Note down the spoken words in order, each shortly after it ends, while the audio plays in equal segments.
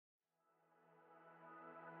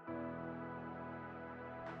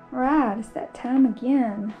Alright, it's that time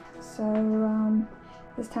again. So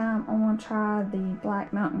this time I want to try the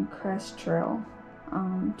Black Mountain Crest Trail.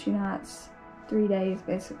 2 nights, 3 days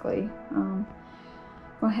basically. I'm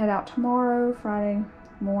gonna head out tomorrow, Friday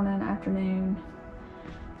morning, afternoon,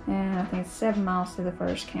 and I think it's 7 miles to the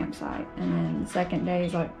first campsite, and then the second day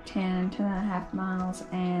is like 10.5 miles,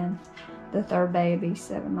 and the third day would be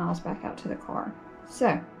 7 miles back out to the car.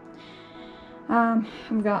 So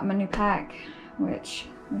I've got my new pack, which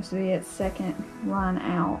this will be its second run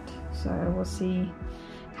out, so we'll see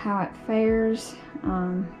how it fares.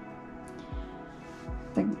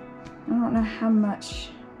 I don't know how much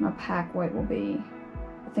my pack weight will be.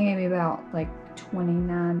 I think it'll be about like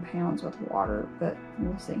 29 pounds with water, but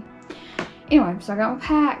we'll see. Anyway, so I got my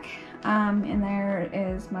pack. In there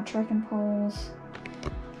is my trekking poles,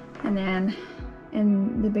 and then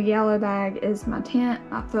in the big yellow bag is my tent,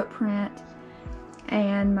 my footprint,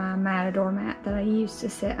 and my Matador mat that I use to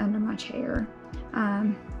sit under my chair.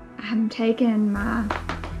 I'm taking my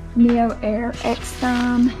Neo Air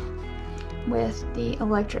X-Thumb with the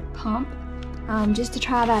electric pump, just to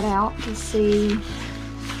try that out to see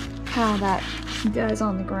how that does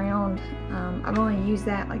on the ground. I've only used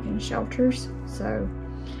that like in shelters, so,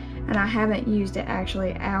 and I haven't used it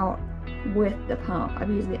actually out with the pump. I've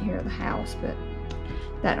used it here at the house, but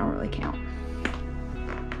that don't really count.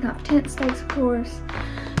 Got tent stakes, of course.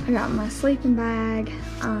 I got my sleeping bag,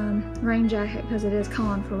 rain jacket because it is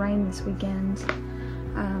calling for rain this weekend.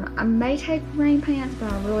 I may take rain pants,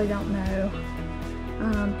 but I really don't know.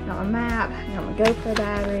 Got my map, got my GoPro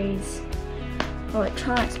batteries,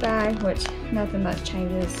 electronics bag, which nothing much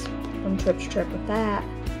changes from trip to trip with that.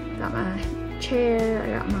 Got my chair, I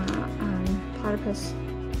got my platypus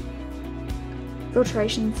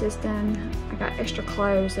filtration system. I got extra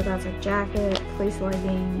clothes, so that's like jacket, fleece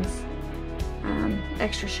leggings,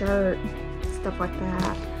 extra shirt, stuff like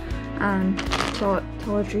that.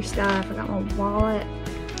 Toiletry stuff. I got my wallet.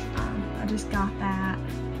 I just got that.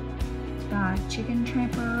 Got chicken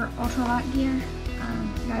tramper ultralight gear.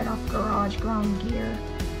 Got it off Garage Grown Gear.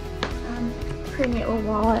 Pretty neat little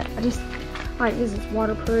wallet. I just like this. It's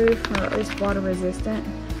waterproof, or it's water resistant,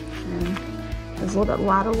 and it's a little bit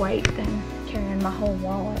lighter weight than carrying my whole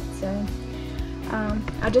wallet. So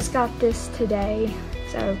I just got this today,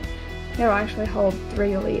 so it'll actually hold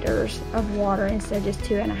 3 liters of water instead of just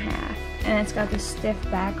 2.5, and it's got this stiff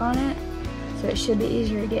back on it, so it should be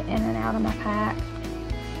easier to get in and out of my pack.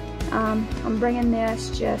 I'm bringing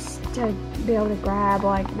this just to be able to grab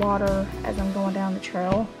like water as I'm going down the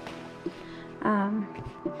trail,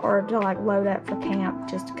 or to like load up for camp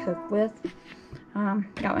just to cook with.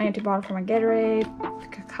 Got my empty bottle for my Gatorade,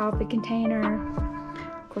 a coffee container.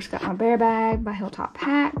 Of course, got my bear bag by Hilltop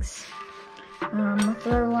Packs, my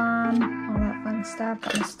throw line, all that fun stuff.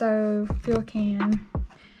 Got my stove, fuel can.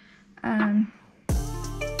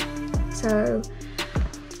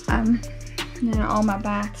 You know, all my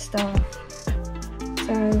bath stuff.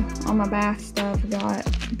 So all my bath stuff, I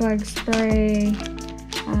got bug spray.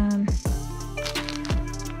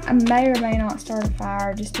 I may or may not start a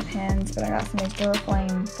fire, just depends, but I got some of these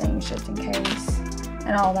Duraflame things just in case.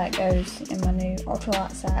 And all that goes in my new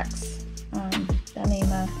ultralight sacks.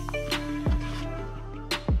 Dyneema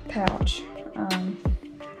pouch.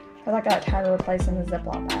 But I got tired of replacing the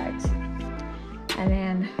Ziploc bags. And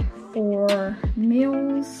then for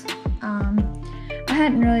meals, I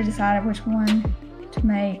hadn't really decided which one to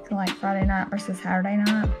make, like Friday night versus Saturday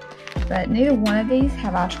night, but neither one of these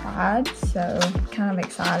have I tried, so I'm kind of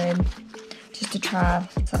excited just to try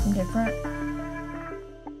something different.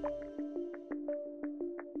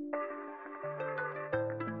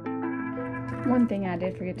 One thing I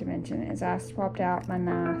did forget to mention is I swapped out my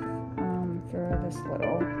knife for this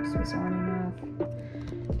little Swiss Army knife,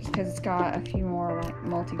 just because it's got a few more like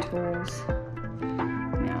multi-tools, you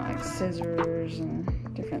know, like scissors and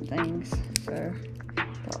different things, so I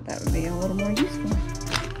thought that would be a little more useful.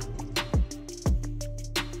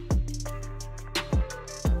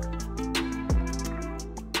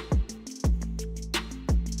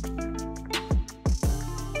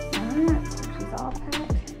 Alright, so she's all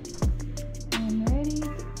packed and ready to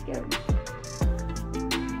go.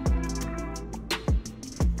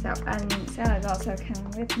 So, Sally's also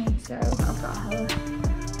coming with me, so I've got her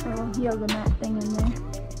little yoga mat thing in there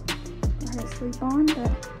for her to sleep on, but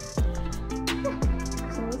yeah.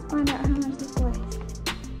 So let's find out how much this weighs.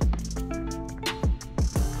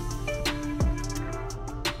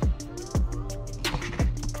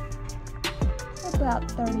 It's about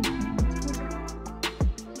 30 pounds.